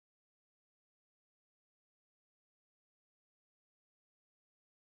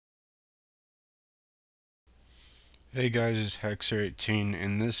Hey guys, it's Hexer18.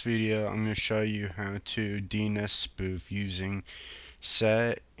 In this video, I'm going to show you how to DNS spoof using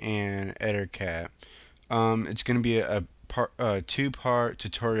SET and Ettercap. It's going to be a two-part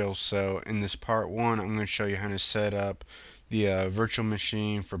tutorial. So in this part one, I'm going to show you how to set up the virtual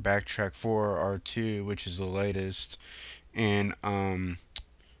machine for Backtrack 4 R2, which is the latest, and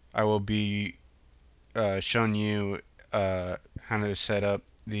I will be showing you how to set up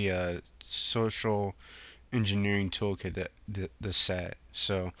the social engineering toolkit that the set.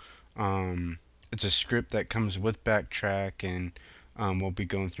 So it's a script that comes with Backtrack, and we'll be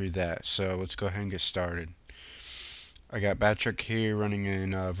going through that. So let's go ahead and get started. I got Backtrack here running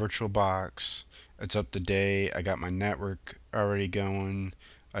in VirtualBox. It's up to date. I got my network already going.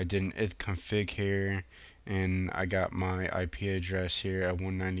 I did an ith config here, and I got my IP address here at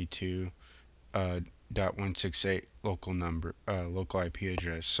 192 dot 168 local IP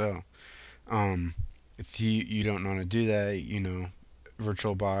address. So if you don't know how to do that,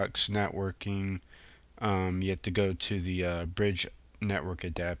 VirtualBox networking, you have to go to the bridge network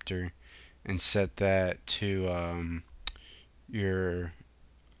adapter and set that to your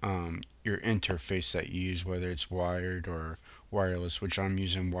your interface that you use, whether it's wired or wireless, which I'm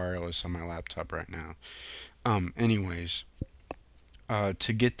using wireless on my laptop right now. Anyways,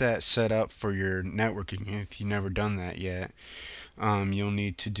 to get that set up for your networking, if you've never done that yet, you'll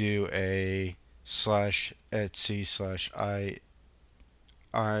need to do a slash etsy slash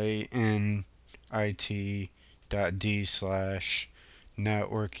init.d slash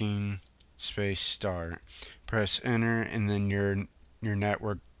networking space start. Press enter, and then your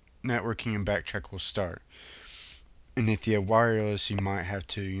networking and backtrack will start. And if you have wireless, you might have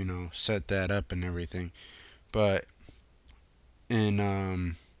to set that up and everything. But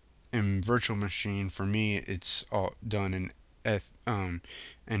in virtual machine, for me, it's all done in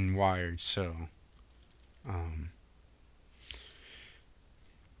and wired. So um,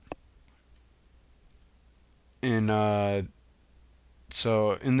 in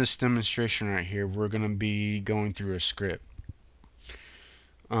So in this demonstration right here, we're going to be going through a script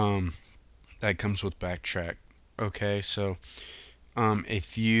um, that comes with Backtrack. Okay, so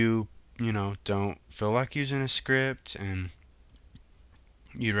if you don't feel like using a script and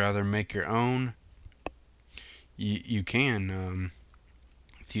you'd rather make your own, you can.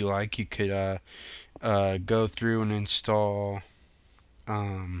 If you like, you could go through and install.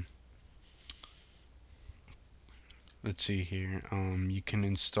 Um, let's see here. You can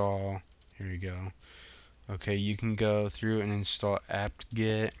install. Here you go. Okay, you can go through and install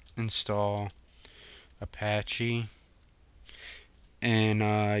apt-get install Apache,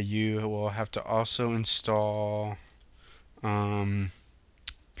 and you will have to also install um,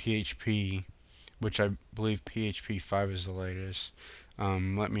 PHP, which I believe PHP 5 is the latest.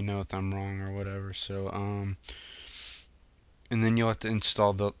 Let me know if I'm wrong or whatever. So and then you'll have to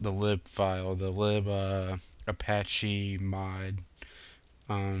install the lib file, the lib Apache mod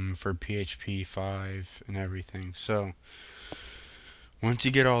for PHP 5 and everything. So once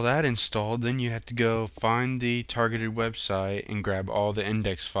you get all that installed, then you have to go find the targeted website and grab all the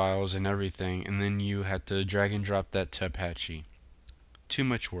index files and everything, and then you have to drag and drop that to Apache. Too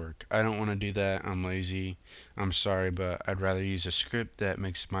much work. I don't want to do that. I'm lazy. I'm sorry, but I'd rather use a script that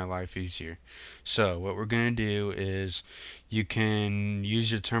makes my life easier. So what we're going to do is you can use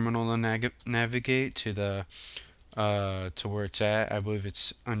your terminal to navigate to the to where it's at. I believe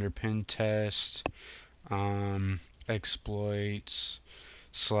it's under pen test, exploits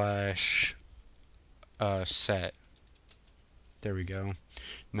slash set. There we go.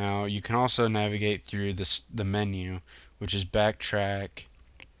 Now you can also navigate through the menu, which is backtrack,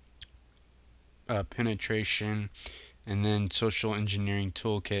 penetration, and then social engineering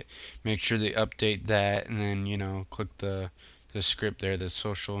toolkit. Make sure they update that, and then click the script there, the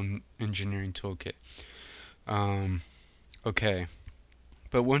social engineering toolkit. Okay,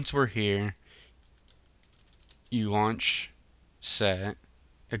 but once we're here, you launch set,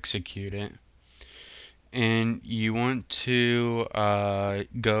 execute it, and you want to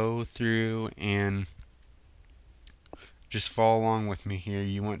go through and just follow along with me here.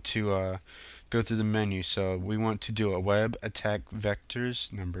 You want to go through the menu. So we want to do a web attack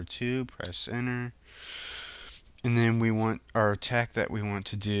vectors number 2. Press enter. And then we want our attack that we want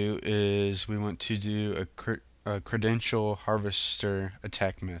to do is we want to do a credential harvester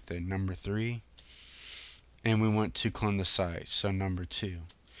attack method number 3. And we want to clone the site, so number 2.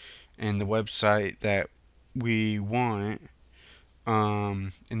 And the website that we want,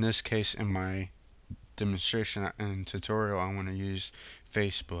 in this case, in my demonstration and tutorial, I want to use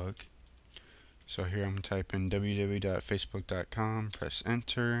Facebook. So here I'm typing www.facebook.com, press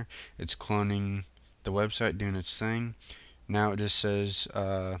enter. It's cloning the website doing its thing. Now it just says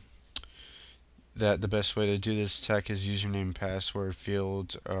that the best way to do this tech is username and password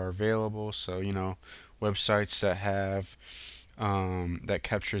fields are available. So, websites that have that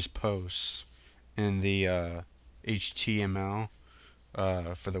captures posts in the HTML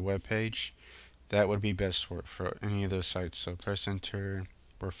for the web page, that would be best for any of those sites. So press enter.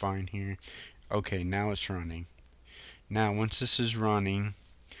 We're fine here. Okay, now it's running. Now, once this is running,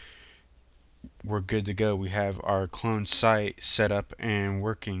 we're good to go. We have our clone site set up and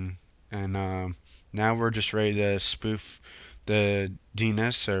working, and now we're just ready to spoof the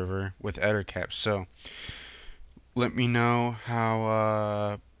DNS server with Ettercap. So let me know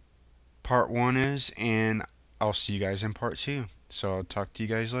how part one is, and I'll see you guys in part two. So I'll talk to you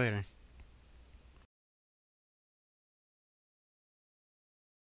guys later.